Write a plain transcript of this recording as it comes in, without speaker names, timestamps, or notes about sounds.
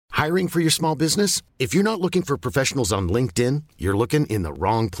Hiring for your small business? If you're not looking for professionals on LinkedIn, you're looking in the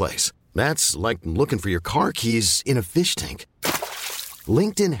wrong place. That's like looking for your car keys in a fish tank.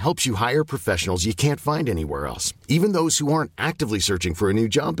 LinkedIn helps you hire professionals you can't find anywhere else, even those who aren't actively searching for a new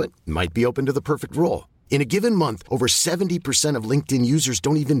job but might be open to the perfect role. In a given month, over 70% of LinkedIn users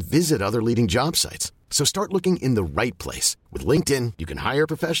don't even visit other leading job sites. So start looking in the right place. With LinkedIn, you can hire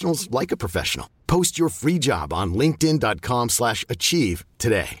professionals like a professional. Post your free job on linkedin.com/achieve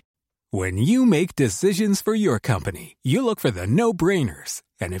today. When you make decisions for your company, you look for the no-brainers.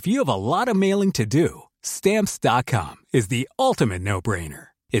 And if you have a lot of mailing to do, Stamps.com is the ultimate no-brainer.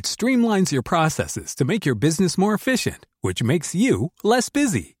 It streamlines your processes to make your business more efficient, which makes you less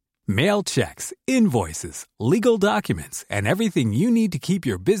busy. Mail checks, invoices, legal documents, and everything you need to keep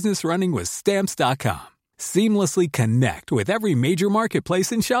your business running with Stamps.com. Seamlessly connect with every major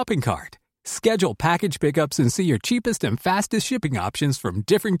marketplace and shopping cart. Schedule package pickups and see your cheapest and fastest shipping options from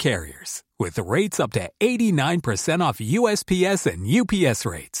different carriers, with rates up to 89% off USPS and UPS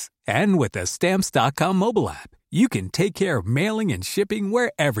rates. And with the Stamps.com mobile app, you can take care of mailing and shipping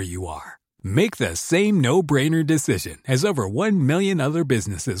wherever you are. Make the same no-brainer decision as over 1 million other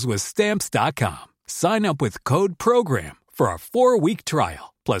businesses with Stamps.com. Sign up with code PROGRAM for a 4-week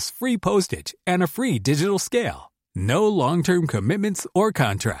trial, plus free postage and a free digital scale. No long-term commitments or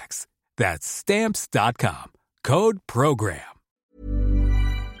contracts. That's Stamps.com. Code PROGRAM.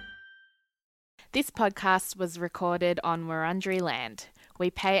 This podcast was recorded on Wurundjeri land.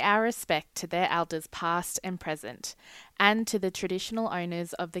 We pay our respect to their elders past and present, and to the traditional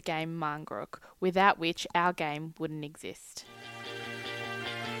owners of the game Mangrook, without which our game wouldn't exist.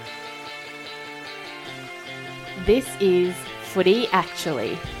 This is Footy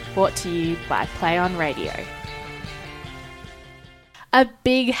Actually, brought to you by Play On Radio. A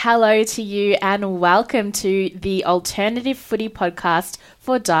big hello to you and welcome to the Alternative Footy Podcast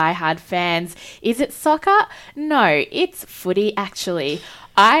for die-hard fans. Is it soccer? No, it's Footy Actually.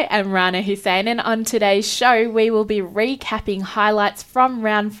 I am Rana Hussein, and on today's show we will be recapping highlights from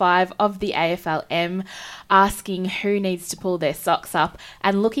round 5 of the AFLM, asking who needs to pull their socks up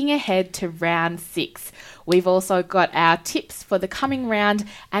and looking ahead to round 6. We've also got our tips for the coming round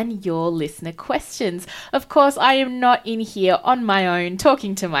and your listener questions. Of course, I am not in here on my own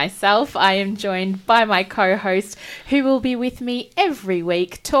talking to myself. I am joined by my co-host who will be with me every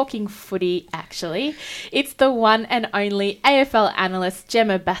week talking footy actually. It's the one and only AFL analyst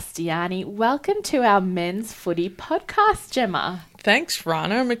Gemma Bastiani. Welcome to our men's footy podcast, Gemma. Thanks,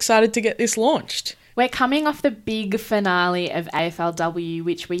 Rana. I'm excited to get this launched. We're coming off the big finale of AFLW,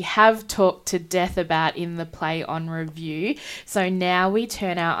 which we have talked to death about in the Play On review. So now we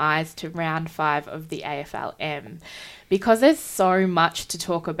turn our eyes to round 5 of the AFLM. Because there's so much to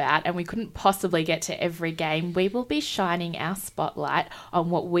talk about and we couldn't possibly get to every game, we will be shining our spotlight on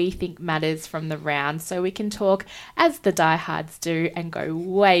what we think matters from the round so we can talk as the diehards do and go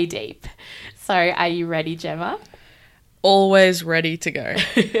way deep. So are you ready, Gemma? Always ready to go.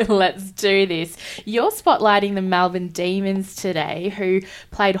 Let's do this. You're spotlighting the Melbourne Demons today, who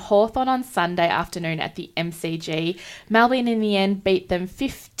played Hawthorn on Sunday afternoon at the MCG. Melbourne in the end beat them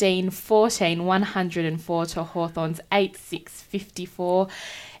 15-14, 104 to Hawthorn's 8-6, 54.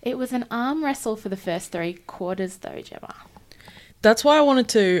 It was an arm wrestle for the first 3 quarters though, Gemma. That's why I wanted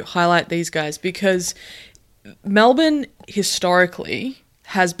to highlight these guys, because Melbourne historically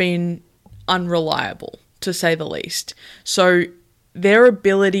has been unreliable, to say the least. So their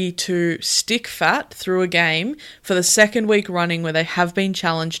ability to stick fat through a game for the second week running where they have been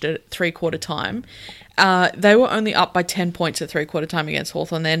challenged at 3/4 time, they were only up by 10 points at 3/4 time against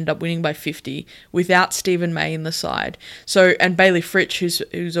Hawthorn. They ended up winning by 50 without Stephen May in the side. So, and Bailey Fritsch,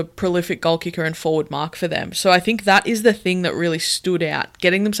 who's a prolific goal kicker and forward mark for them. So I think that is the thing that really stood out,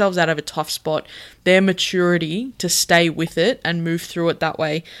 getting themselves out of a tough spot. Their maturity to stay with it and move through it that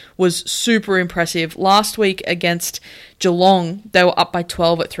way was super impressive. Last week against Geelong, they were up by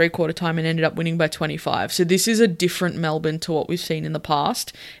 12 at 3/4 time and ended up winning by 25. So this is a different Melbourne to what we've seen in the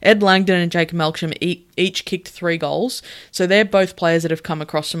past. Ed Langdon and Jacob Melksham each kicked 3 goals. So they're both players that have come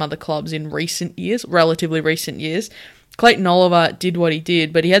across from other clubs in recent years, relatively recent years. Clayton Oliver did what he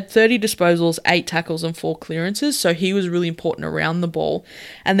did, but he had 30 disposals, 8 tackles and 4 clearances, so he was really important around the ball.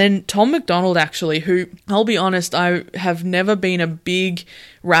 And then Tom McDonald, actually, who, I'll be honest, I have never been a big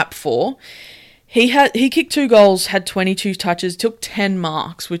rap for. He kicked 2 goals, had 22 touches, took 10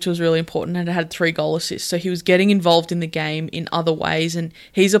 marks, which was really important, and had 3 goal assists. So he was getting involved in the game in other ways, and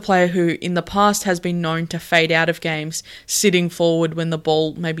he's a player who in the past has been known to fade out of games, sitting forward when the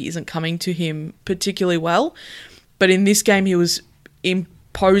ball maybe isn't coming to him particularly well. But in this game, he was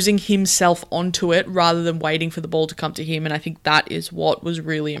posing himself onto it rather than waiting for the ball to come to him. And I think that is what was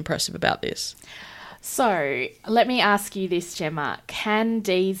really impressive about this. So let me ask you this, Gemma. Can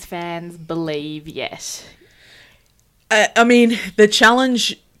D's fans believe yet? I mean, the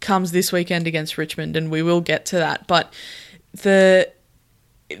challenge comes this weekend against Richmond, and we will get to that. But the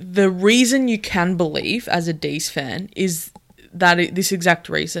reason you can believe as a D's fan is this exact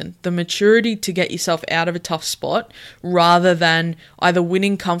reason. The maturity to get yourself out of a tough spot rather than either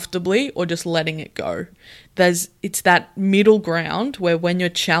winning comfortably or just letting it go. It's that middle ground where when you're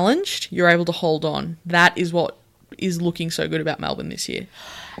challenged, you're able to hold on. That is what is looking so good about Melbourne this year.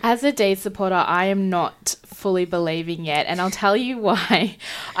 As a D's supporter, I am not fully believing yet, and I'll tell you why.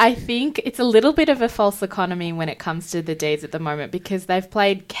 I think it's a little bit of a false economy when it comes to the D's at the moment, because they've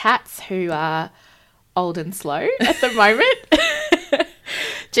played Cats, who are old and slow at the moment,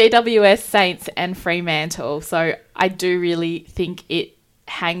 GWS, Saints and Fremantle. So I do really think it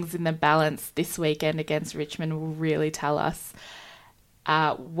hangs in the balance this weekend against Richmond will really tell us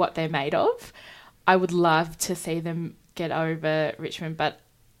what they're made of. I would love to see them get over Richmond, but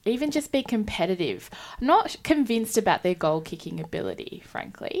even just be competitive. I'm not convinced about their goal-kicking ability,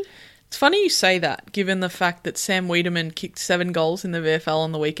 frankly. It's funny you say that, given the fact that Sam Wiedemann kicked 7 goals in the VFL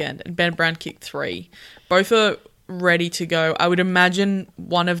on the weekend and Ben Brown kicked 3. Both are ready to go. I would imagine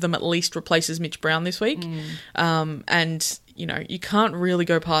one of them at least replaces Mitch Brown this week. And, you know, you can't really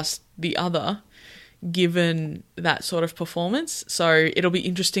go past the other given that sort of performance. So it'll be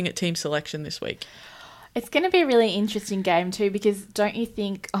interesting at team selection this week. It's going to be a really interesting game too, because don't you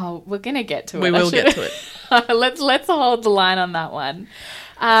think... Oh, we're going to get to it. We will get to it. Let's hold the line on that one.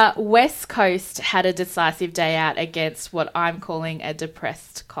 West Coast had a decisive day out against what I'm calling a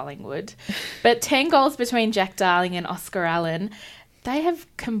depressed Collingwood. But 10 goals between Jack Darling and Oscar Allen, they have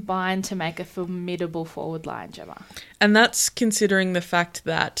combined to make a formidable forward line, Gemma. And that's considering the fact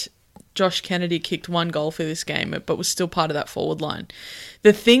that Josh Kennedy kicked 1 goal for this game, but was still part of that forward line.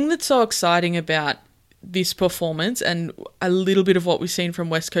 The thing that's so exciting about this performance and a little bit of what we've seen from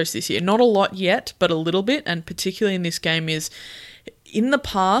West Coast this year, not a lot yet, but a little bit, and particularly in this game, is in the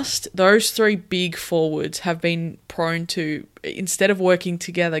past, those 3 big forwards have been prone to, instead of working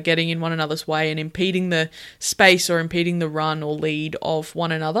together, getting in one another's way and impeding the space or impeding the run or lead of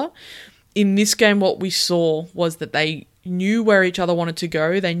one another. In this game, what we saw was that they knew where each other wanted to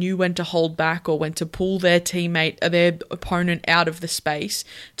go. They knew when to hold back or when to pull their teammate, their opponent out of the space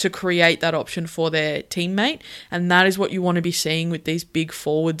to create that option for their teammate. And that is what you want to be seeing with these big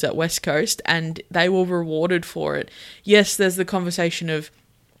forwards at West Coast, and they were rewarded for it. Yes, there's the conversation of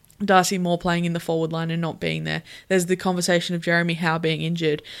Darcy Moore playing in the forward line and not being there. There's the conversation of Jeremy Howe being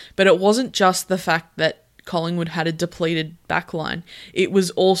injured. But it wasn't just the fact that Collingwood had a depleted backline. It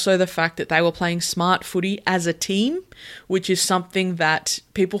was also the fact that they were playing smart footy as a team, which is something that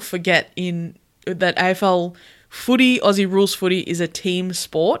people forget in that AFL footy, Aussie rules footy, is a team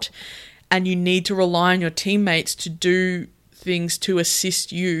sport, and you need to rely on your teammates to do things to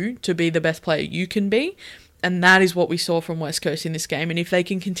assist you to be the best player you can be. And that is what we saw from West Coast in this game. And if they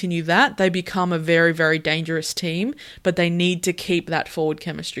can continue that, they become a very, very dangerous team. But they need to keep that forward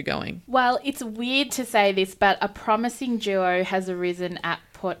chemistry going. Well, it's weird to say this, but a promising duo has arisen at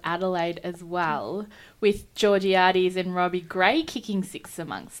Port Adelaide as well, with Georgiades and Robbie Gray kicking 6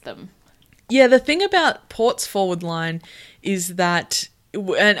 amongst them. Yeah, the thing about Port's forward line is that...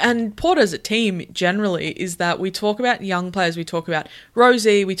 And Port as a team generally is that we talk about young players, we talk about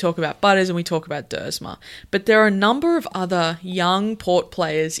Rosie, we talk about Butters, and we talk about Dersma. But there are a number of other young Port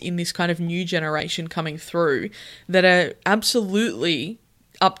players in this kind of new generation coming through that are absolutely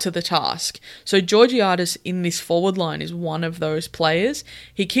up to the task. So Georgiades in this forward line is one of those players.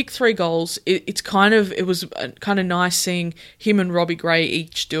 He kicked 3 goals. It was kind of nice seeing him and Robbie Gray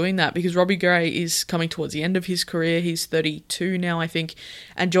each doing that, because Robbie Gray is coming towards the end of his career. He's 32 now, I think,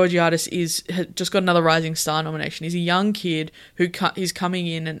 and Georgiades has just got another Rising Star nomination. He's a young kid who is coming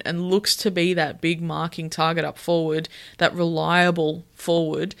in and looks to be that big marking target up forward, that reliable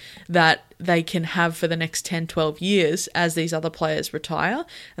forward that they can have for the next 10, 12 years as these other players retire.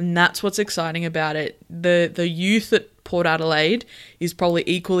 And that's what's exciting about it. The youth at Port Adelaide is probably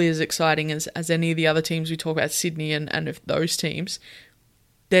equally as exciting as any of the other teams we talk about, Sydney and of those teams.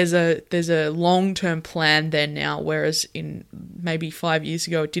 There's a long-term plan there now, whereas in maybe 5 years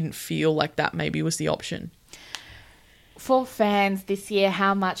ago, it didn't feel like that maybe was the option. For fans this year,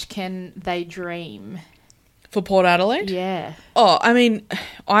 how much can they dream? For Port Adelaide? Yeah. Oh, I mean,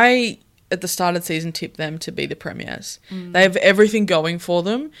 at the start of the season, tipped them to be the premiers. They have everything going for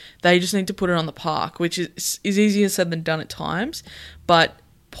them. They just need to put it on the park, which is easier said than done at times. But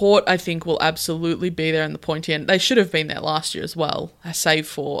Port, I think, will absolutely be there in the pointy end. They should have been there last year as well, save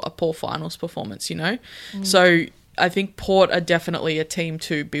for a poor finals performance, you know? So I think Port are definitely a team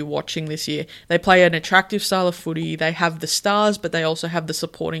to be watching this year. They play an attractive style of footy. They have the stars, but they also have the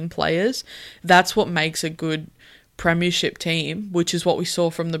supporting players. That's what makes a good premiership team, which is what we saw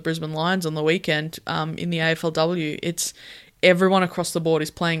from the Brisbane Lions on the weekend in the AFLW. It's everyone across the board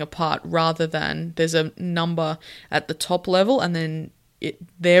is playing a part rather than there's a number at the top level and then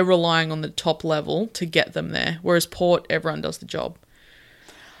they're relying on the top level to get them there. Whereas Port, everyone does the job.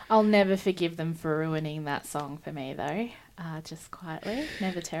 I'll never forgive them for ruining that song for me, though. Just quietly.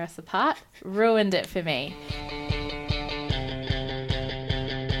 Never Tear Us Apart. Ruined it for me.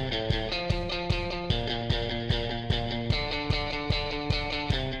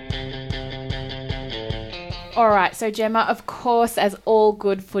 All right, so Gemma, of course, as all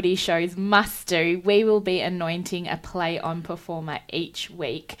good footy shows must do, we will be anointing a play-on performer each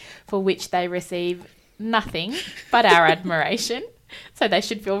week for which they receive nothing but our admiration. So they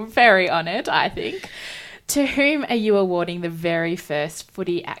should feel very honoured, I think. To whom are you awarding the very first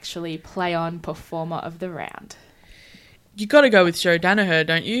Footy Actually play-on performer of the round? You got to go with Joe Daniher,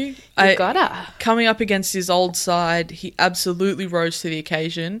 don't you? You gotta. Coming up against his old side, he absolutely rose to the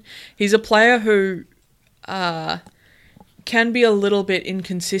occasion. He's a player who can be a little bit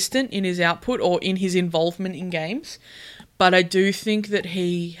inconsistent in his output or in his involvement in games, but I do think that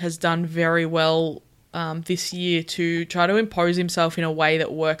he has done very well this year to try to impose himself in a way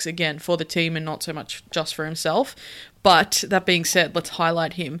that works, again, for the team and not so much just for himself. But that being said, let's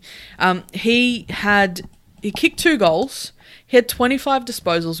highlight him. He kicked 2 goals. He had 25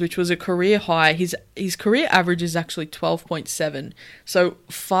 disposals, which was a career high. His career average is actually 12.7, so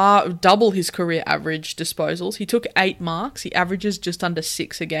far double his career average disposals. He took 8 marks. He averages just under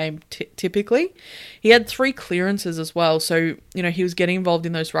 6 a game typically. He had 3 clearances as well, so he was getting involved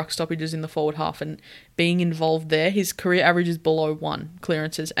in those ruck stoppages in the forward half and being involved there. His career average is below 1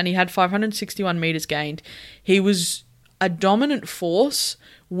 clearances, and he had 561 metres gained. He was a dominant force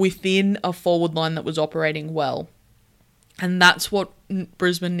within a forward line that was operating well. And that's what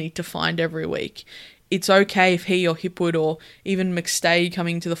Brisbane need to find every week. It's okay if he or Hipwood or even McStay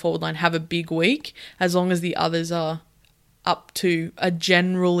coming to the forward line have a big week, as long as the others are up to a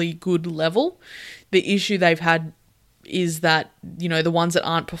generally good level. The issue they've had is that, the ones that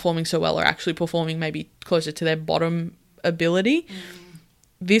aren't performing so well are actually performing maybe closer to their bottom ability.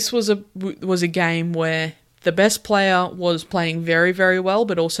 This was a game where the best player was playing very, very well,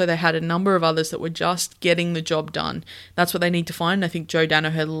 but also they had a number of others that were just getting the job done. That's what they need to find. I think Joe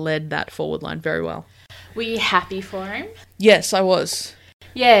Daniher led that forward line very well. Were you happy for him? Yes, I was.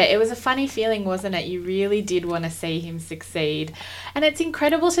 Yeah, it was a funny feeling, wasn't it? You really did want to see him succeed. And it's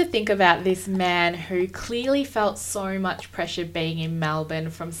incredible to think about this man who clearly felt so much pressure being in Melbourne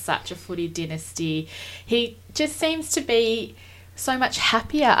from such a footy dynasty. He just seems to be so much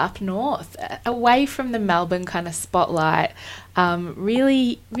happier up north, away from the Melbourne kind of spotlight,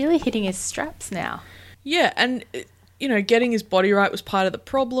 really hitting his straps now. Yeah, and getting his body right was part of the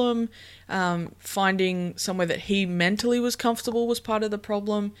problem. Finding somewhere that he mentally was comfortable was part of the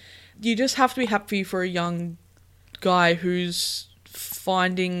problem. You just have to be happy for a young guy who's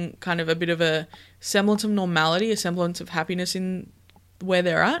finding kind of a bit of a semblance of normality, a semblance of happiness in where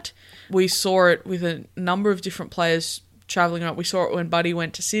they're at. We saw it with a number of different players travelling around. We saw it when Buddy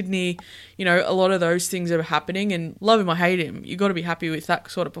went to Sydney. A lot of those things are happening, and love him or hate him, you got to be happy with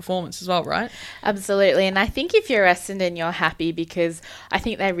that sort of performance as well, right? Absolutely. And I think if you're Essendon, you're happy because I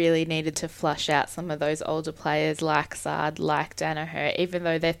think they really needed to flush out some of those older players like Saad, like Daniher. Even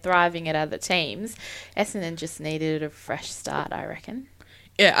though they're thriving at other teams, Essendon just needed a fresh start, I reckon.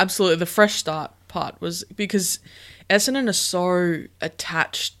 Yeah, absolutely. The fresh start part was because Essendon are so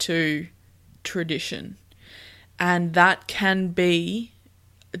attached to tradition. And that can be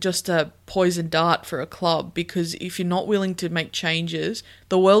just a poison dart for a club, because if you're not willing to make changes,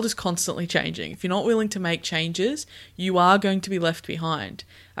 the world is constantly changing. If you're not willing to make changes, you are going to be left behind.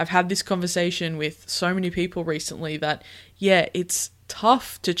 I've had this conversation with so many people recently that, yeah, it's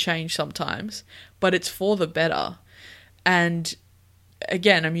tough to change sometimes, but it's for the better. And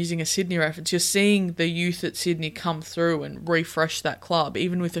again, I'm using a Sydney reference. You're seeing the youth at Sydney come through and refresh that club,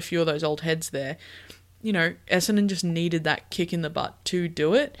 even with a few of those old heads there. Essendon just needed that kick in the butt to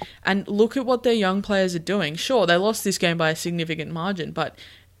do it. And look at what their young players are doing. Sure, they lost this game by a significant margin, but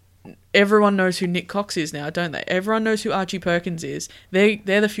everyone knows who Nick Cox is now, don't they? Everyone knows who Archie Perkins is. They're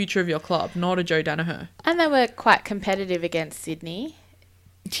the future of your club, not a Joe Daniher. And they were quite competitive against Sydney.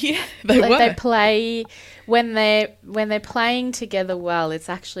 Yeah, they were. They play when they're playing together well. It's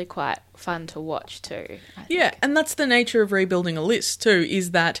actually quite fun to watch too. I think. Yeah, and that's the nature of rebuilding a list too,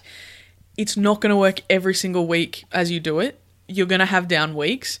 is that it's not going to work every single week as you do it. You're going to have down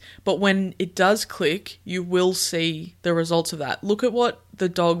weeks, but when it does click, you will see the results of that. Look at what the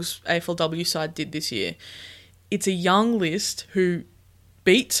Dogs AFLW side did this year. It's a young list who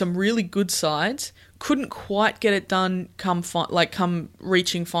beat some really good sides, couldn't quite get it done come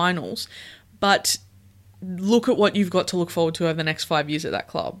reaching finals, but look at what you've got to look forward to over the next 5 years at that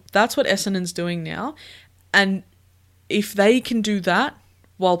club. That's what Essendon's doing now, and if they can do that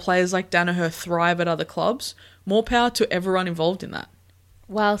while players like Danaher thrive at other clubs, more power to everyone involved in that.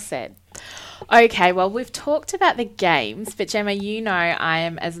 Well said. Okay, well, we've talked about the games, but Gemma, you know I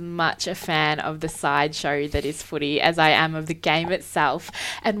am as much a fan of the sideshow that is footy as I am of the game itself.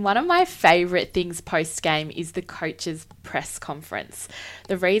 And one of my favourite things post-game is the coach's press conference.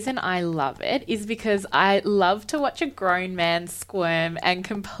 The reason I love it is because I love to watch a grown man squirm and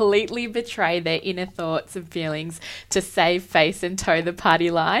completely betray their inner thoughts and feelings to save face and toe the party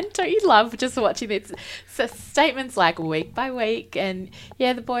line. Don't you love just watching it? So statements like week by week and,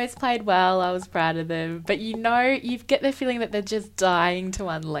 yeah, the boys played well, I was proud of them. But you know, you get the feeling that they're just dying to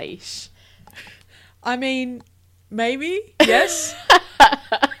unleash. I mean, maybe, yes.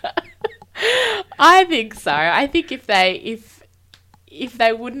 I think so. I think if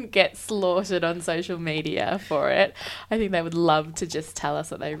they wouldn't get slaughtered on social media for it, I think they would love to just tell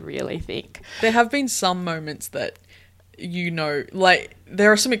us what they really think. There have been some moments that, you know, like,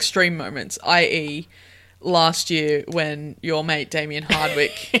 there are some extreme moments, i.e., last year when your mate Damien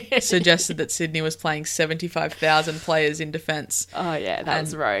Hardwick suggested that Sydney was playing 75,000 players in defence. Oh, yeah, that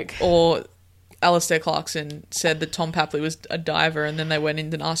was rogue. Or Alistair Clarkson said that Tom Papley was a diver, and then they went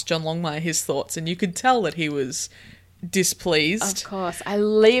in and asked John Longmire his thoughts, and you could tell that he was displeased. Of course. I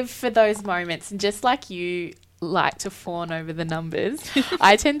live for those moments, and just like you like to fawn over the numbers,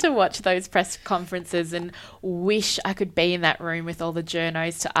 I tend to watch those press conferences and wish I could be in that room with all the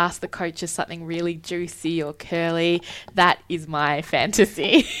journos to ask the coaches something really juicy or curly. That is my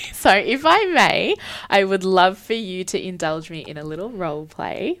fantasy. So if I may, I would love for you to indulge me in a little role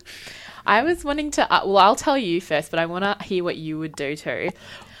play. I was wanting to, well, I'll tell you first, but I want to hear what you would do too.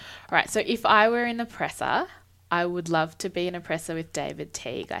 All right, so if I were in the presser, I would love to be in a presser with David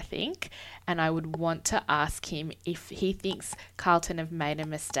Teague, I think, and I would want to ask him if he thinks Carlton have made a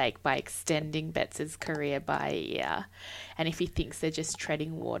mistake by extending Betts' career by a year, and if he thinks they're just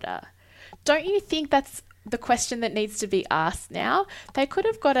treading water. Don't you think that's the question that needs to be asked now? They could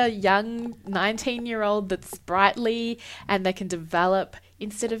have got a young 19-year-old that's sprightly and they can develop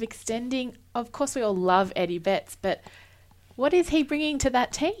instead of extending. Of course, we all love Eddie Betts, but what is he bringing to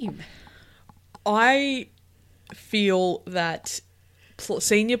that team? I feel that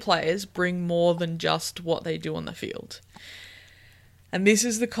senior players bring more than just what they do on the field. And this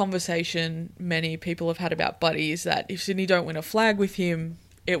is the conversation many people have had about Buddy, is that if Sydney don't win a flag with him,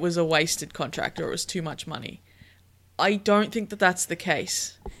 it was a wasted contract or it was too much money. I don't think that that's the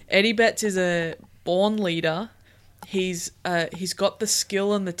case. Eddie Betts is a born leader. He's got the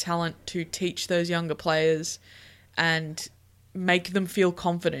skill and the talent to teach those younger players and make them feel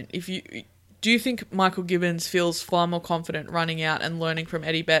confident. Do you think Michael Gibbons feels far more confident running out and learning from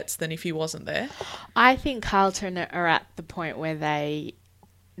Eddie Betts than if he wasn't there? I think Carlton are at the point where they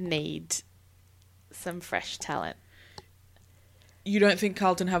need some fresh talent. You don't think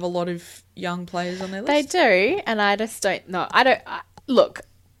Carlton have a lot of young players on their list? They do, and I just don't know. Look,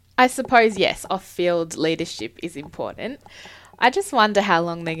 I suppose, yes, off-field leadership is important. I just wonder how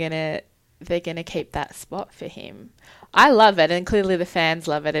long they're gonna keep that spot for him. I love it, and clearly the fans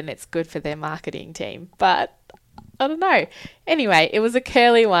love it, and it's good for their marketing team. But I don't know. Anyway, it was a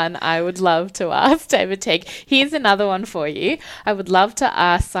curly one I would love to ask David Teague. Here's another one for you. I would love to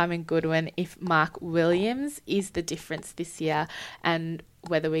ask Simon Goodwin if Mark Williams is the difference this year and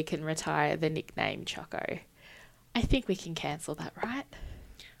whether we can retire the nickname Choco. I think we can cancel that, right?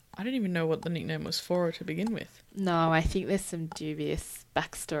 I don't even know what the nickname was for to begin with. No, I think there's some dubious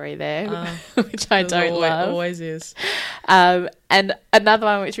backstory there, which I don't love. Always is. And another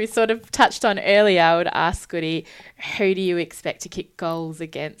one which we sort of touched on earlier, I would ask Goody, who do you expect to kick goals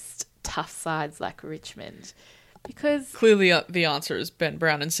against tough sides like Richmond? Because clearly the answer is Ben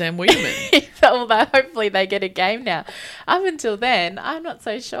Brown and Sam Wiedemann. Although hopefully they get a game now. Up until then, I'm not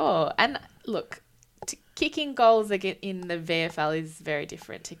so sure. And look, kicking goals in the VFL is very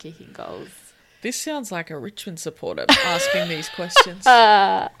different to kicking goals. This sounds like a Richmond supporter asking these questions.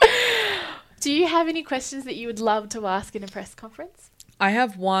 Do you have any questions that you would love to ask in a press conference? I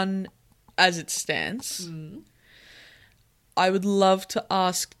have one as it stands. I would love to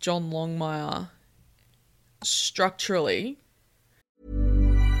ask John Longmire, structurally.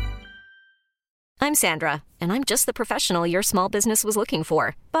 I'm Sandra, and I'm just the professional your small business was looking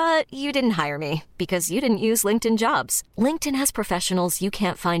for. But you didn't hire me because you didn't use LinkedIn Jobs. LinkedIn has professionals you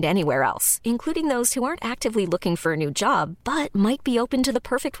can't find anywhere else, including those who aren't actively looking for a new job, but might be open to the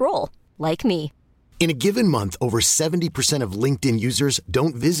perfect role, like me. In a given month, over 70% of LinkedIn users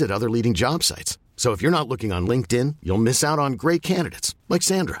don't visit other leading job sites. So if you're not looking on LinkedIn, you'll miss out on great candidates like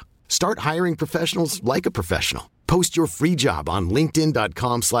Sandra. Start hiring professionals like a professional. Post your free job on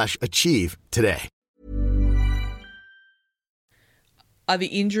linkedin.com/achieve today. Are the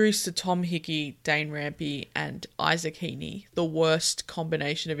injuries to Tom Hickey, Dane Rampy and Isaac Heaney the worst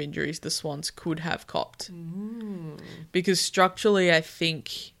combination of injuries the Swans could have copped? Because structurally, I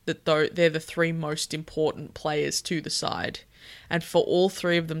think that they're the three most important players to the side. And for all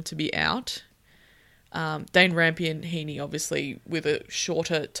three of them to be out, Dane Rampy and Heaney obviously with a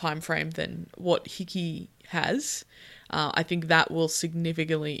shorter time frame than what Hickey has, I think that will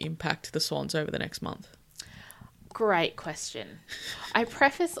significantly impact the Swans over the next month. Great question. I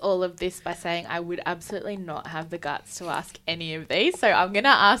preface all of this by saying I would absolutely not have the guts to ask any of these, so I'm going to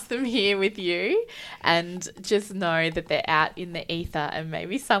ask them here with you and just know that they're out in the ether and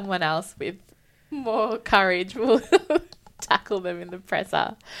maybe someone else with more courage will tackle them in the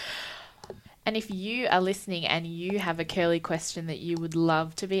presser. And if you are listening and you have a curly question that you would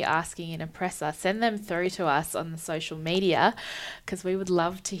love to be asking in a presser, send them through to us on the social media because we would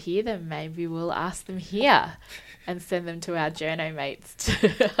love to hear them. Maybe we'll ask them here and send them to our journo mates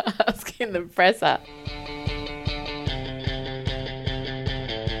to ask in the presser.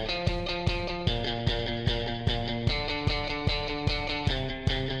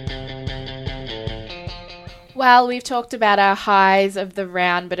 Well, we've talked about our highs of the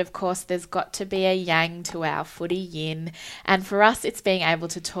round, but of course there's got to be a yang to our footy yin. And for us, it's being able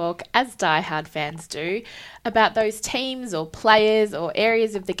to talk, as diehard fans do, about those teams or players or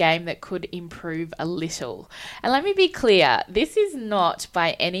areas of the game that could improve a little. And let me be clear, this is not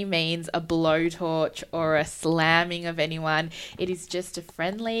by any means a blowtorch or a slamming of anyone. It is just a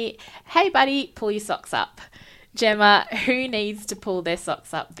friendly, hey buddy, pull your socks up. Gemma, who needs to pull their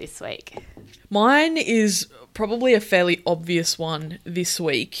socks up this week? Mine is probably a fairly obvious one this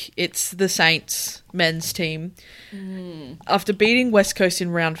week. It's the Saints men's team. After beating West Coast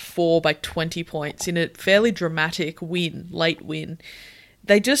in round 4 by 20 points in a fairly dramatic win, late win,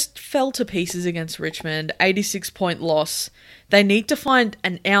 they just fell to pieces against Richmond, 86-point loss. They need to find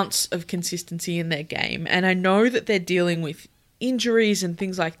an ounce of consistency in their game, and I know that they're dealing with injuries and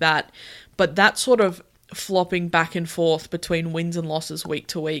things like that, but that sort of flopping back and forth between wins and losses week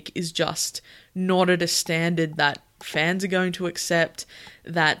to week is just not at a standard that fans are going to accept,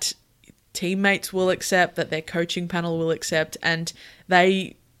 that teammates will accept, that their coaching panel will accept, and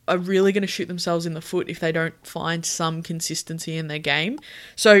they are really going to shoot themselves in the foot if they don't find some consistency in their game.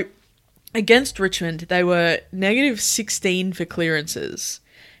 So against Richmond, they were -16 for clearances,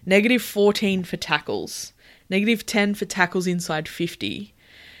 -14 for tackles, -10 for tackles inside 50,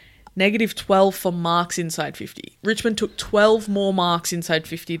 -12 for marks inside 50. Richmond took 12 more marks inside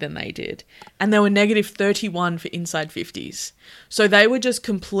 50 than they did. And they were -31 for inside 50s. So they were just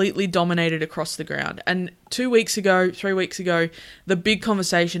completely dominated across the ground. And 3 weeks ago, the big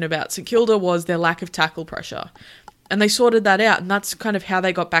conversation about St Kilda was their lack of tackle pressure. And they sorted that out. And that's kind of how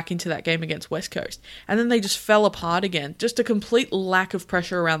they got back into that game against West Coast. And then they just fell apart again. Just a complete lack of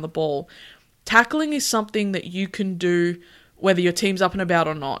pressure around the ball. Tackling is something that you can do whether your team's up and about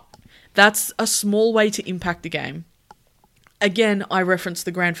or not. That's a small way to impact the game. Again, I referenced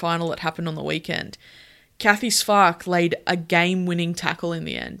the grand final that happened on the weekend. Kathy Sfark laid a game-winning tackle in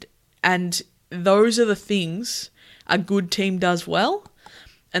the end. And those are the things a good team does well,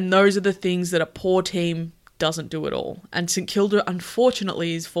 and those are the things that a poor team doesn't do at all. And St Kilda,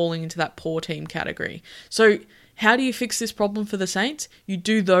 unfortunately, is falling into that poor team category. So how do you fix this problem for the Saints? You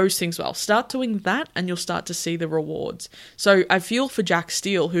do those things well. Start doing that, and you'll start to see the rewards. So I feel for Jack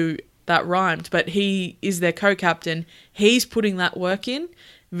Steele, who... that rhymed, but he is their co-captain. He's putting that work in.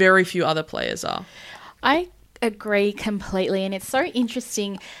 Very few other players are. I agree completely, and it's so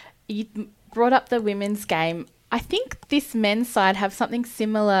interesting. You brought up the women's game. I think this men's side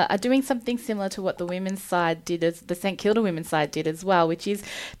are doing something similar to what the women's side did, as the St Kilda women's side did as well, which is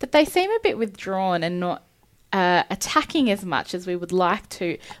that they seem a bit withdrawn and not attacking as much as we would like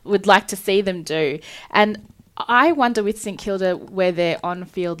to see them do. And I wonder with St Kilda where their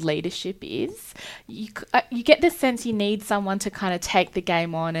on-field leadership is. You get the sense you need someone to kind of take the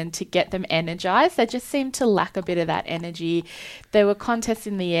game on and to get them energised. They just seem to lack a bit of that energy. There were contests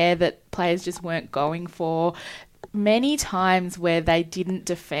in the air that players just weren't going for. many times where they didn't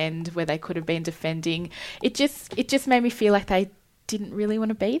defend, where they could have been defending. It just made me feel like they didn't really want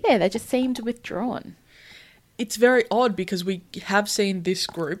to be there. They just seemed withdrawn. It's very odd because we have seen this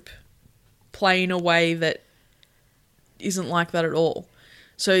group play in a way that isn't like that at all.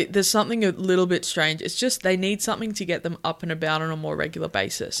 So there's something a little bit strange. It's just they need something to get them up and about on a more regular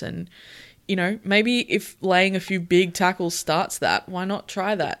basis. And, you know, maybe if laying a few big tackles starts that, why not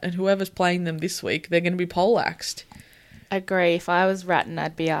try that? And whoever's playing them this week, they're going to be poleaxed. Agree. If I was Ratton,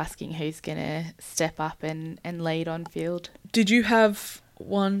 I'd be asking who's going to step up and lead on field. Did you have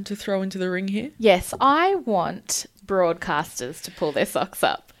one to throw into the ring here? Yes, I want broadcasters to pull their socks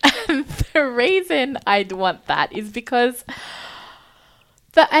up. And the reason I'd want that is because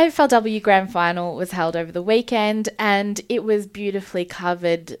the AFLW Grand Final was held over the weekend and it was beautifully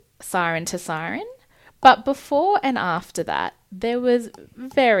covered siren to siren. But before and after that, there was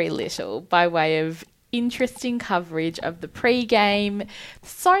very little by way of interesting coverage of the pre-game.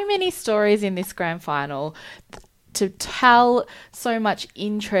 So many stories in this Grand Final to tell, so much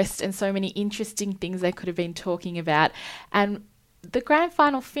interest and so many interesting things they could have been talking about. And the Grand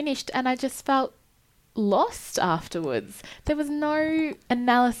Final finished and I just felt lost afterwards. There was no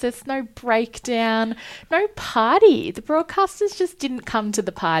analysis, no breakdown, no party. The broadcasters just didn't come to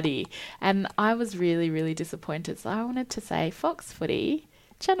the party. And I was really, really disappointed. So I wanted to say, Fox Footy,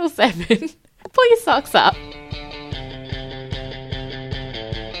 Channel 7, pull your socks up.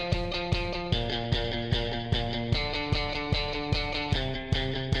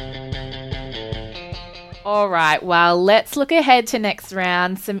 All right, well, let's look ahead to next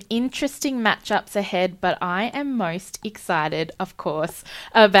round. Some interesting matchups ahead, but I am most excited, of course,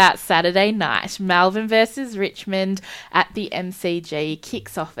 about Saturday night. Melbourne versus Richmond at the MCG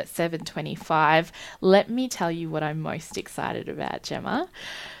kicks off at 7:25. Let me tell you what I'm most excited about, Gemma.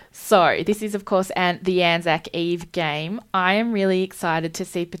 So, this is, of course, the Anzac Eve game. I am really excited to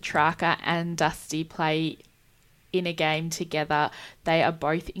see Petrarca and Dusty play in a game together. They are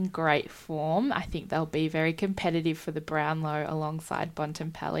both in great form. I think they'll be very competitive for the Brownlow alongside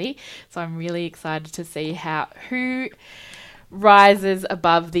Bontempelli. So I'm really excited to see who rises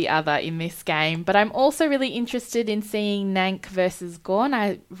above the other in this game. But I'm also really interested in seeing Nank versus Gawn.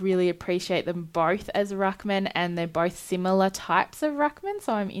 I really appreciate them both as ruckmen and they're both similar types of ruckmen.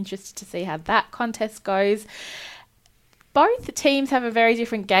 So I'm interested to see how that contest goes. Both teams have a very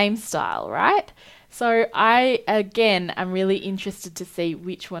different game style, right? So I, again, am really interested to see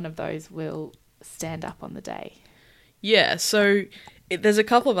which one of those will stand up on the day. Yeah, so there's a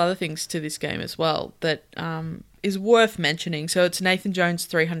couple of other things to this game as well that is worth mentioning. So it's Nathan Jones'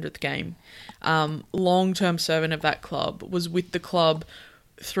 300th game. Long-term servant of that club, was with the club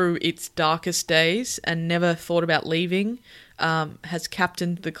through its darkest days and never thought about leaving, has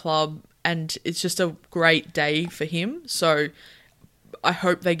captained the club, and it's just a great day for him. So I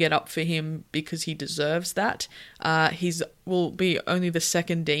hope they get up for him because he deserves that. Will be only the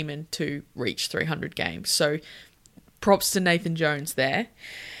second Demon to reach 300 games. So props to Nathan Jones there.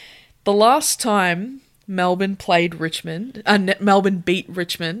 The last time Melbourne played Richmond, Melbourne beat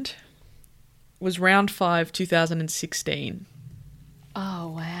Richmond, was round 5, 2016. Oh,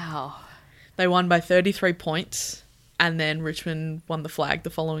 wow. They won by 33 points and then Richmond won the flag the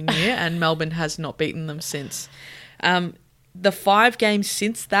following year and Melbourne has not beaten them since. The 5 games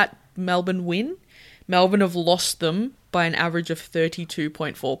since that Melbourne win, Melbourne have lost them by an average of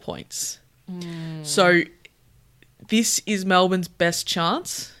 32.4 points. So this is Melbourne's best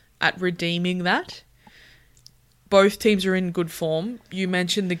chance at redeeming that. Both teams are in good form. You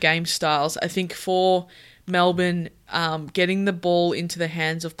mentioned the game styles. I think for Melbourne, getting the ball into the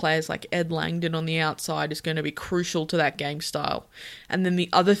hands of players like Ed Langdon on the outside is going to be crucial to that game style. And then the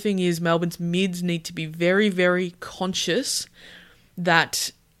other thing is Melbourne's mids need to be very, very conscious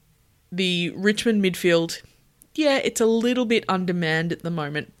that the Richmond midfield, it's a little bit undermanned at the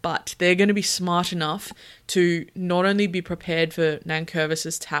moment, but they're going to be smart enough to not only be prepared for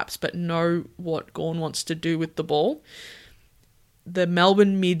Nankervis's taps, but know what Gawn wants to do with the ball. The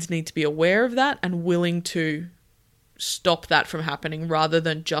Melbourne mids need to be aware of that and willing to stop that from happening rather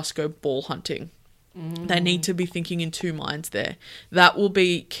than just go ball hunting. They need to be thinking in two minds there. That will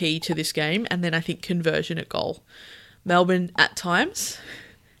be key to this game. And then I think conversion at goal. Melbourne at times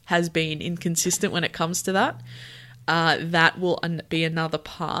has been inconsistent when it comes to that. That will be another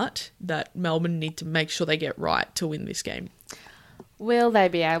part that Melbourne need to make sure they get right to win this game. Will they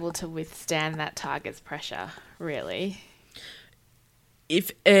be able to withstand that target's pressure, really?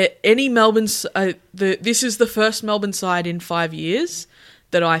 If any Melbourne's, this is the first Melbourne side in 5 years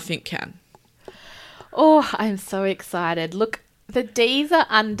that I think can. Oh, I'm so excited. Look, the D's are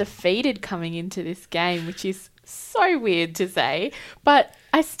undefeated coming into this game, which is so weird to say, but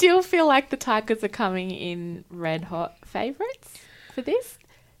I still feel like the Tigers are coming in red hot favourites for this.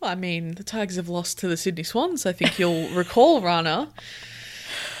 Well, I mean, the Tigers have lost to the Sydney Swans, I think you'll recall, Rana.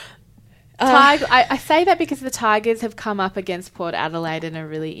 I say that because the Tigers have come up against Port Adelaide and a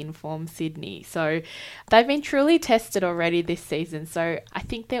really informed Sydney. So they've been truly tested already this season. So I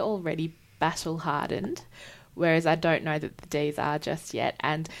think they're already battle-hardened, whereas I don't know that the D's are just yet.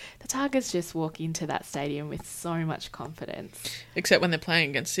 And the Tigers just walk into that stadium with so much confidence. Except when they're playing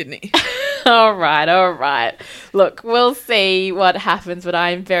against Sydney. All right. Look, we'll see what happens, but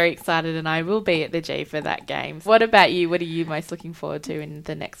I'm very excited and I will be at the G for that game. What about you? What are you most looking forward to in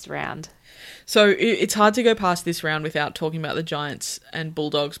the next round? So it's hard to go past this round without talking about the Giants and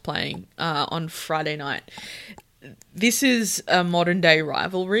Bulldogs playing on Friday night. This is a modern-day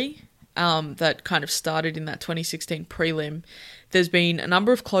rivalry that kind of started in that 2016 prelim. There's been a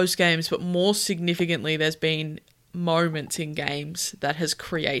number of close games, but more significantly, there's been moments in games that has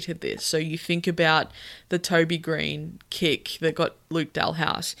created this. So you think about the Toby Green kick that got Luke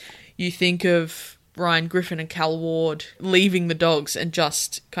Dalhouse. You think of Ryan Griffin and Cal Ward leaving the Dogs and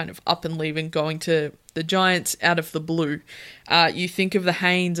just kind of up and leaving, going to the Giants out of the blue. You think of the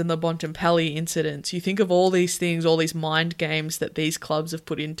Haynes and the Bontempelli incidents. You think of all these things, all these mind games that these clubs have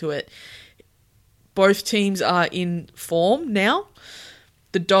put into it. Both teams are in form now.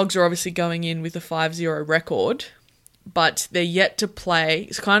 The Dogs are obviously going in with a 5-0 record, but they're yet to play.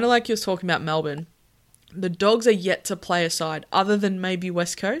 It's kind of like you were talking about Melbourne. The Dogs are yet to play a side, other than maybe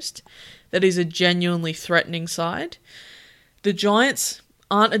West Coast, that is a genuinely threatening side. The Giants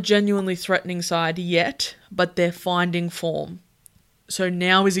aren't a genuinely threatening side yet, but they're finding form. So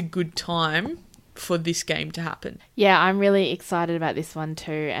now is a good time for this game to happen. Yeah, I'm really excited about this one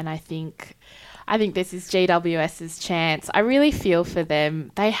too, and I think this is GWS's chance. I really feel for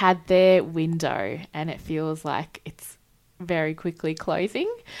them. They had their window, and it feels like it's very quickly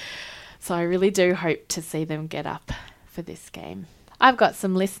closing. So I really do hope to see them get up for this game. I've got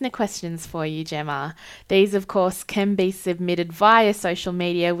some listener questions for you, Gemma. These, of course, can be submitted via social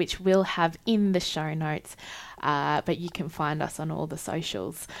media, which we'll have in the show notes, but you can find us on all the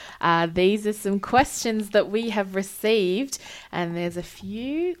socials. These are some questions that we have received, and there's a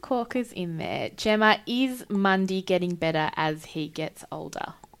few corkers in there. Gemma, is Mundy getting better as he gets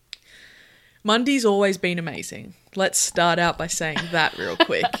older? Mundy's always been amazing. Let's start out by saying that real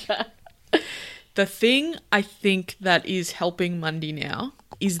quick. The thing I think that is helping Mundy now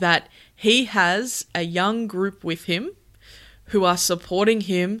is that he has a young group with him who are supporting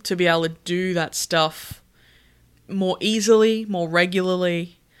him to be able to do that stuff more easily, more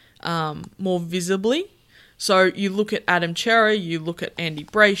regularly, more visibly. So you look at Adam Cherry, you look at Andy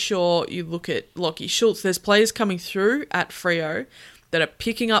Brayshaw, you look at Lockie Schultz. There's players coming through at Freo that are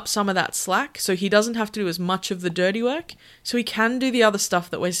picking up some of that slack, so he doesn't have to do as much of the dirty work, so he can do the other stuff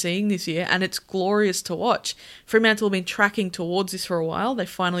that we're seeing this year, and it's glorious to watch. Fremantle have been tracking towards this for a while. They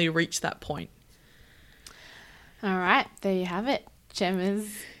finally reached that point. All right, there you have it.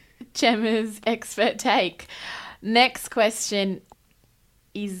 Gemma's expert take. Next question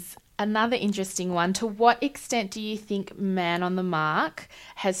is another interesting one. To what extent do you think man on the mark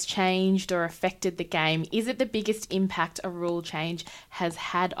has changed or affected the game? Is it the biggest impact a rule change has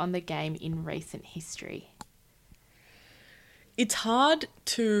had on the game in recent history? It's hard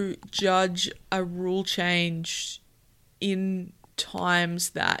to judge a rule change in times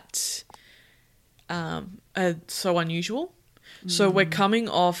that are so unusual. So we're coming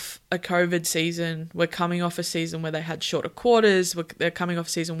off a COVID season. We're coming off a season where they had shorter quarters. They're coming off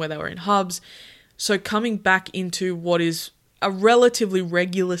a season where they were in hubs. So coming back into what is a relatively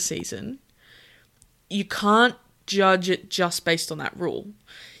regular season, you can't judge it just based on that rule.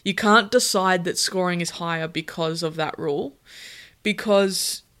 You can't decide that scoring is higher because of that rule,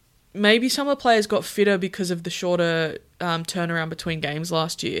 because maybe some of the players got fitter because of the shorter turnaround between games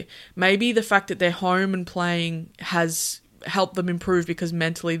last year. Maybe the fact that they're home and playing has help them improve because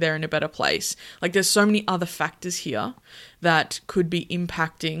mentally they're in a better place. Like, there's so many other factors here that could be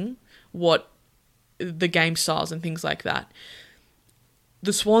impacting what the game styles and things like that.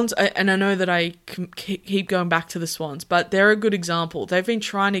 The Swans, and I know that I keep going back to the Swans, but they're a good example. They've been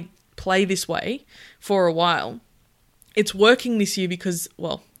trying to play this way for a while. It's working this year because,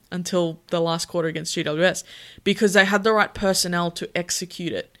 well, until the last quarter against GWS, because they had the right personnel to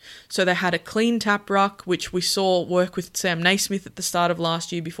execute it. So they had a clean tap ruck, which we saw work with Sam Naismith at the start of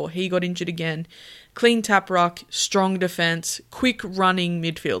last year before he got injured again. Clean tap ruck, strong defence, quick running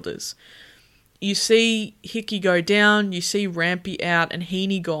midfielders. You see Hickey go down, you see Rampy out and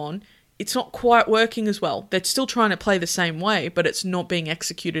Heaney gone. it's not quite working as well. They're still trying to play the same way, but it's not being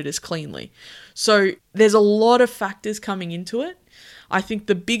executed as cleanly. So there's a lot of factors coming into it. I think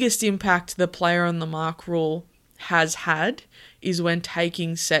the biggest impact the player on the mark rule has had is when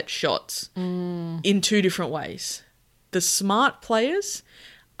taking set shots in two different ways. The smart players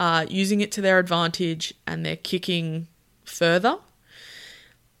are using it to their advantage and they're kicking further.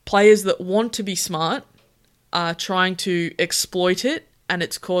 Players that want to be smart are trying to exploit it, and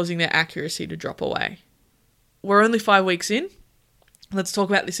it's causing their accuracy to drop away. We're only 5 weeks in. Let's talk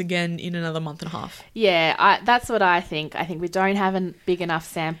about this again in another month and a half. Yeah, that's what I think. I think we don't have a big enough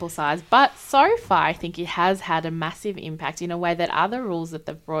sample size, but so far I think it has had a massive impact in a way that other rules that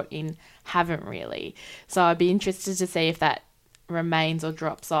they've brought in haven't really. So I'd be interested to see if that remains or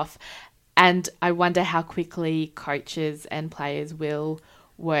drops off. And I wonder how quickly coaches and players will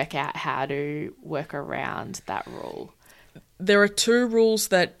work out how to work around that rule. There are two rules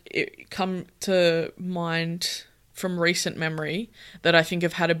that come to mind from recent memory that I think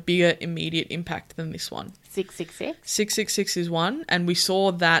have had a bigger immediate impact than this one. 666? 666 is one, and we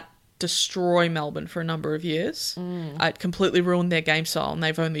saw that destroy Melbourne for a number of years. It completely ruined their game style, and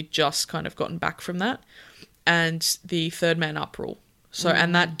they've only just kind of gotten back from that. And the third man up rule. So,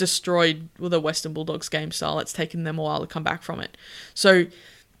 and that destroyed the Western Bulldogs game style. It's taken them a while to come back from it. So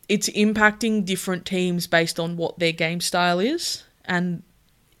it's impacting different teams based on what their game style is. And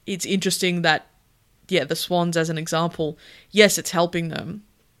it's interesting that, yeah, the Swans as an example, yes, it's helping them,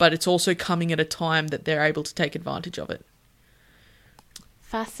 but it's also coming at a time that they're able to take advantage of it.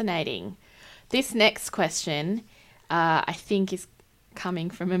 Fascinating. This next question, I think, is coming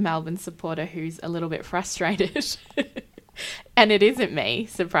from a Melbourne supporter who's a little bit frustrated. And it isn't me,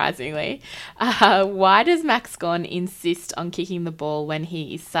 surprisingly. Why does Max Gawn insist on kicking the ball when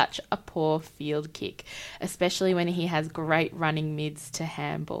he is such a poor field kick, especially when he has great running mids to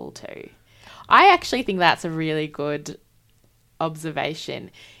handball to? I actually think that's a really good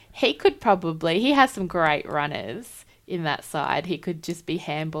observation. He has some great runners in that side. He could just be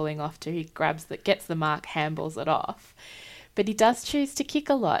handballing off to. He gets the mark, handballs it off. But he does choose to kick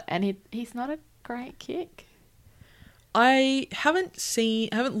a lot, and he's not a great kick. I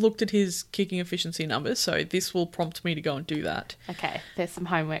haven't looked at his kicking efficiency numbers, so this will prompt me to go and do that. Okay, there's some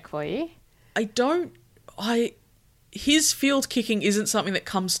homework for you. His field kicking isn't something that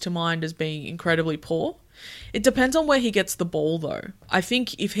comes to mind as being incredibly poor. It depends on where he gets the ball, though. I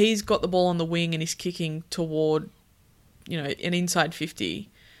think if he's got the ball on the wing and he's kicking toward, an inside 50,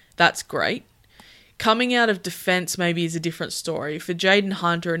 that's great. Coming out of defence maybe is a different story. For Jaden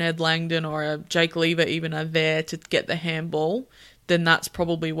Hunt or an Ed Langdon or a Jake Lever even are there to get the handball, then that's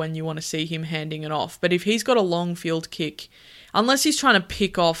probably when you want to see him handing it off. But if he's got a long field kick, unless he's trying to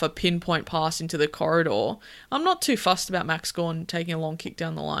pick off a pinpoint pass into the corridor, I'm not too fussed about Max Gawn taking a long kick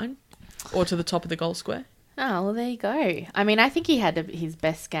down the line or to the top of the goal square. Oh, well, there you go. I mean, I think he had his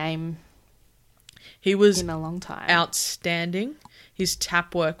best game in a long time. Outstanding. His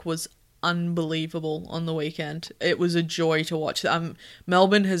tap work was unbelievable on the weekend. It was a joy to watch.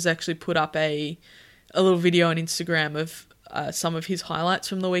 Melbourne has actually put up a little video on Instagram of some of his highlights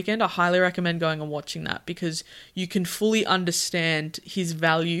from the weekend. I highly recommend going and watching that because you can fully understand his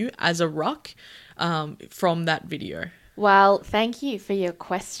value as a ruck from that video. Well, thank you for your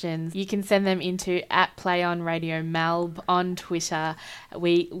questions. You can send them into @PlayOnRadioMelb on Twitter.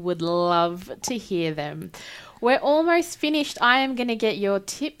 We would love to hear them. We're almost finished. I am going to get your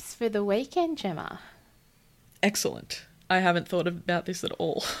tips for the weekend, Gemma. Excellent. I haven't thought about this at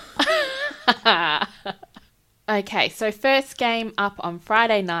all. Okay, so first game up on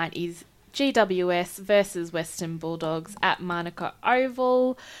Friday night is GWS versus Western Bulldogs at Manuka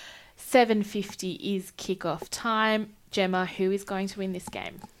Oval. 7:50 is kickoff time. Gemma, who is going to win this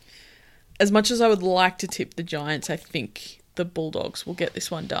game? As much as I would like to tip the Giants, I think the Bulldogs will get this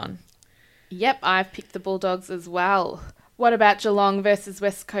one done. Yep, I've picked the Bulldogs as well. What about Geelong versus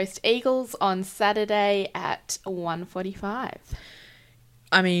West Coast Eagles on Saturday at 1:45?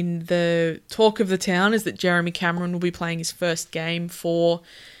 I mean, the talk of the town is that Jeremy Cameron will be playing his first game for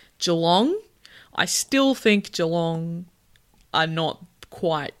Geelong. I still think Geelong are not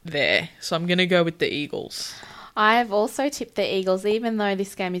quite there, so I'm going to go with the Eagles. I've also tipped the Eagles, even though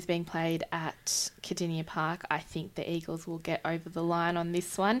this game is being played at Cardinia Park. I think the Eagles will get over the line on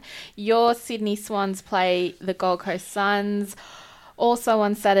this one. Your Sydney Swans play the Gold Coast Suns, also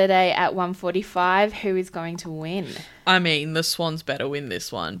on Saturday at 1:45. Who is going to win? I mean, the Swans better win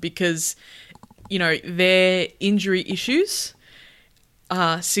this one because, their injury issues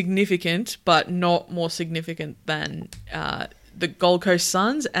are significant, but not more significant than the Gold Coast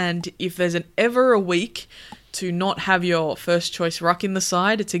Suns. And if there's ever a week to not have your first choice ruck in the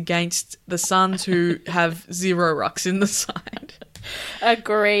side. It's against the Suns, who have 0 rucks in the side.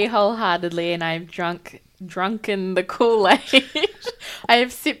 Agree wholeheartedly, and I've drunken the Kool-Aid. I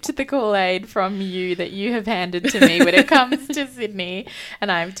have sipped the Kool-Aid from you that you have handed to me when it comes to Sydney,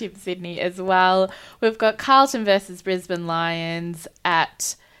 and I've tipped Sydney as well. We've got Carlton versus Brisbane Lions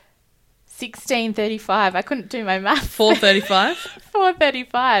at 16:35. I couldn't do my math. 4:35?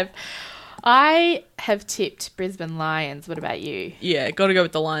 4:35. I have tipped Brisbane Lions. What about you? Yeah, got to go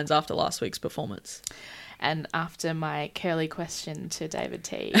with the Lions after last week's performance. And after my curly question to David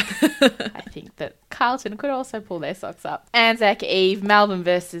Teague, I think that Carlton could also pull their socks up. Anzac Eve, Melbourne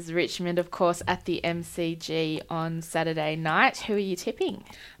versus Richmond, of course, at the MCG on Saturday night. Who are you tipping?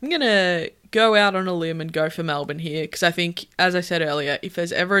 I'm going to go out on a limb and go for Melbourne here because I think, as I said earlier, if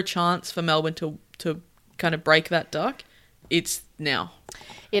there's ever a chance for Melbourne to kind of break that duck, it's now.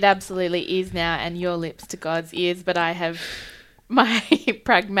 It absolutely is now, and your lips to God's ears, but my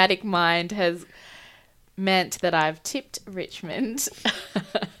pragmatic mind has meant that I've tipped Richmond,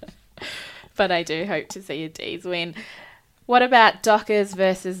 but I do hope to see a D's win. What about Dockers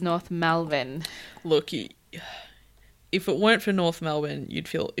versus North Melbourne? Look, if it weren't for North Melbourne, you'd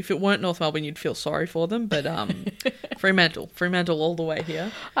feel sorry for them, but Fremantle all the way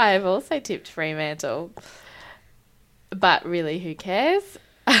here. I have also tipped Fremantle, but really, who cares?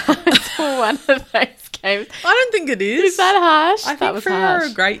 It's for one of those games. I don't think it is. Is that harsh? I think Freo are a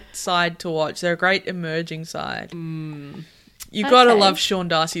great side to watch. They're a great emerging side. You've got to love Sean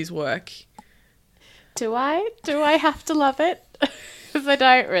Darcy's work. Do I? Do I have to love it? Because I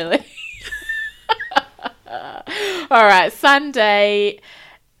don't really. All right, Sunday,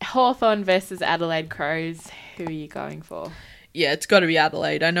 Hawthorn versus Adelaide Crows. Who are you going for? Yeah, it's got to be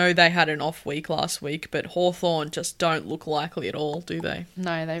Adelaide. I know they had an off week last week, but Hawthorn just don't look likely at all, do they?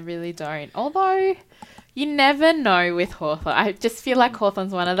 No, they really don't. Although, you never know with Hawthorn. I just feel like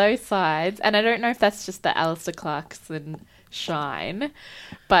Hawthorn's one of those sides, and I don't know if that's just the Alistair Clarkson shine,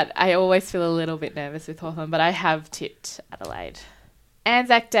 but I always feel a little bit nervous with Hawthorn, but I have tipped Adelaide.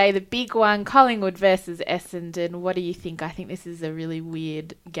 Anzac Day, the big one, Collingwood versus Essendon. What do you think? I think this is a really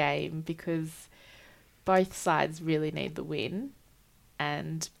weird game because both sides really need the win,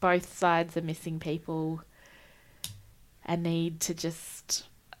 and both sides are missing people and need to just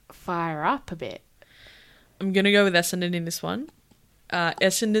fire up a bit. I'm going to go with Essendon in this one.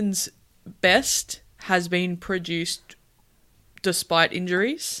 Essendon's best has been produced despite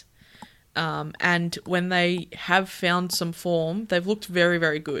injuries, and when they have found some form, they've looked very,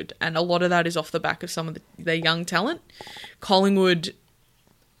 very good, and a lot of that is off the back of some of their young talent. Collingwood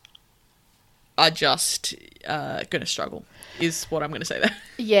are just going to struggle, is what I'm going to say there.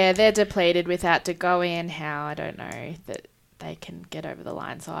 Yeah, they're depleted without De Goey and Howe. I don't know that they can get over the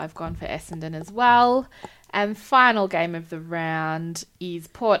line, so I've gone for Essendon as well. And final game of the round is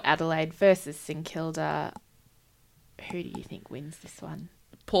Port Adelaide versus St Kilda. Who do you think wins this one?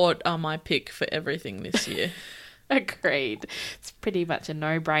 Port are my pick for everything this year. Agreed. It's pretty much a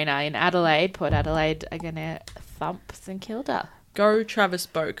no-brainer. In Adelaide, Port Adelaide are going to thump St Kilda. Go Travis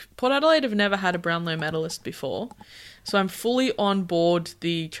Boak. Port Adelaide have never had a Brownlow medalist before, so I'm fully on board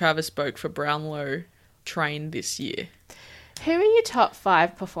the Travis Boak for Brownlow train this year. Who are your top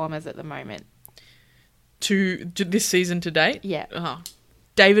 5 performers at the moment? To this season to date? Yeah.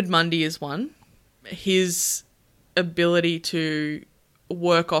 David Mundy is one. His ability to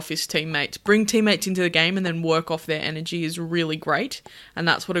work off his teammates, bring teammates into the game and then work off their energy is really great, and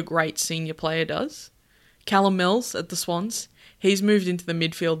that's what a great senior player does. Callum Mills at the Swans. He's moved into the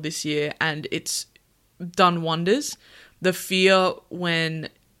midfield this year and it's done wonders. The fear when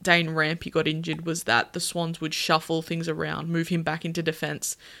Dane Rampy got injured was that the Swans would shuffle things around, move him back into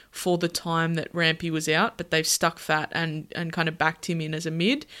defence for the time that Rampy was out, but they've stuck fat and kind of backed him in as a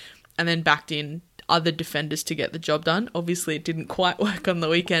mid and then backed in other defenders to get the job done. Obviously, it didn't quite work on the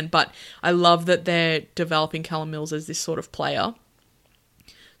weekend, but I love that they're developing Callum Mills as this sort of player.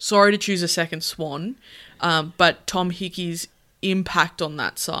 Sorry to choose a second Swan, but Tom Hickey's impact on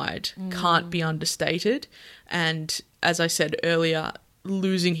that side can't be understated. And as I said earlier,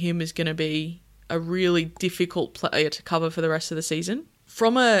 losing him is going to be a really difficult player to cover for the rest of the season.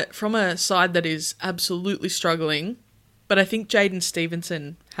 From a side that is absolutely struggling, but I think Jaden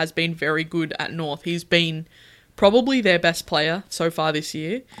Stevenson has been very good at North. He's been probably their best player so far this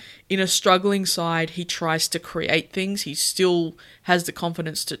year. In a struggling side, he tries to create things. He still has the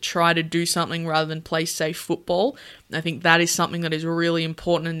confidence to try to do something rather than play safe football. I think that is something that is really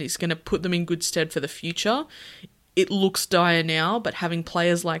important and is going to put them in good stead for the future. It looks dire now, but having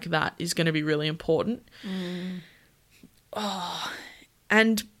players like that is going to be really important.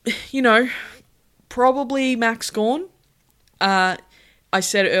 And, probably Max Gawn. I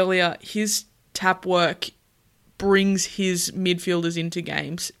said earlier, his tap work brings his midfielders into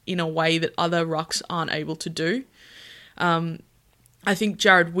games in a way that other rucks aren't able to do. I think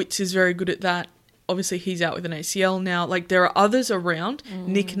Jared Witts is very good at that. Obviously, he's out with an ACL now. Like, there are others around.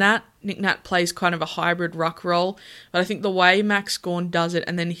 Nick Nat plays kind of a hybrid ruck role. But I think the way Max Gawn does it,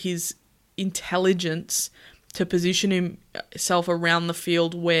 and then his intelligence to position himself around the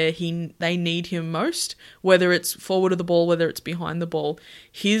field where they need him most, whether it's forward of the ball, whether it's behind the ball,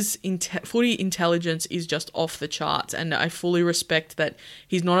 his footy intelligence is just off the charts. And I fully respect that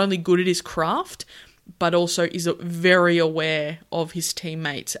he's not only good at his craft, but also is very aware of his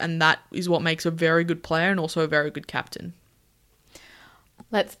teammates. And that is what makes a very good player and also a very good captain.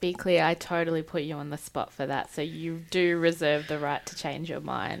 Let's be clear, I totally put you on the spot for that, so you do reserve the right to change your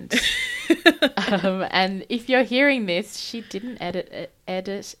mind. And if you're hearing this, she didn't edit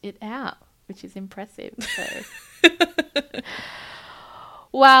it out, which is impressive. So.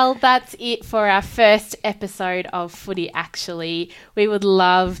 Well, that's it for our first episode of Footy Actually. We would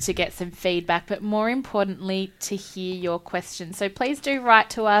love to get some feedback, but more importantly, to hear your questions. So please do write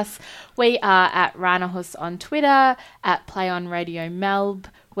to us. We are at Ranahus on Twitter, at Play On Radio Melb.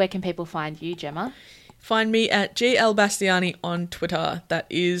 Where can people find you, Gemma? Find me at GL Bastiani on Twitter. That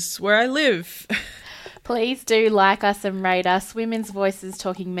is where I live. Please do like us and rate us. Women's Voices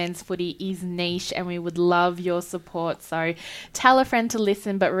Talking Men's Footy is niche and we would love your support. So tell a friend to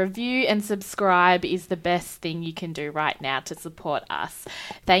listen, but review and subscribe is the best thing you can do right now to support us.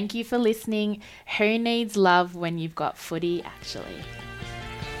 Thank you for listening. Who needs love when you've got Footy Actually?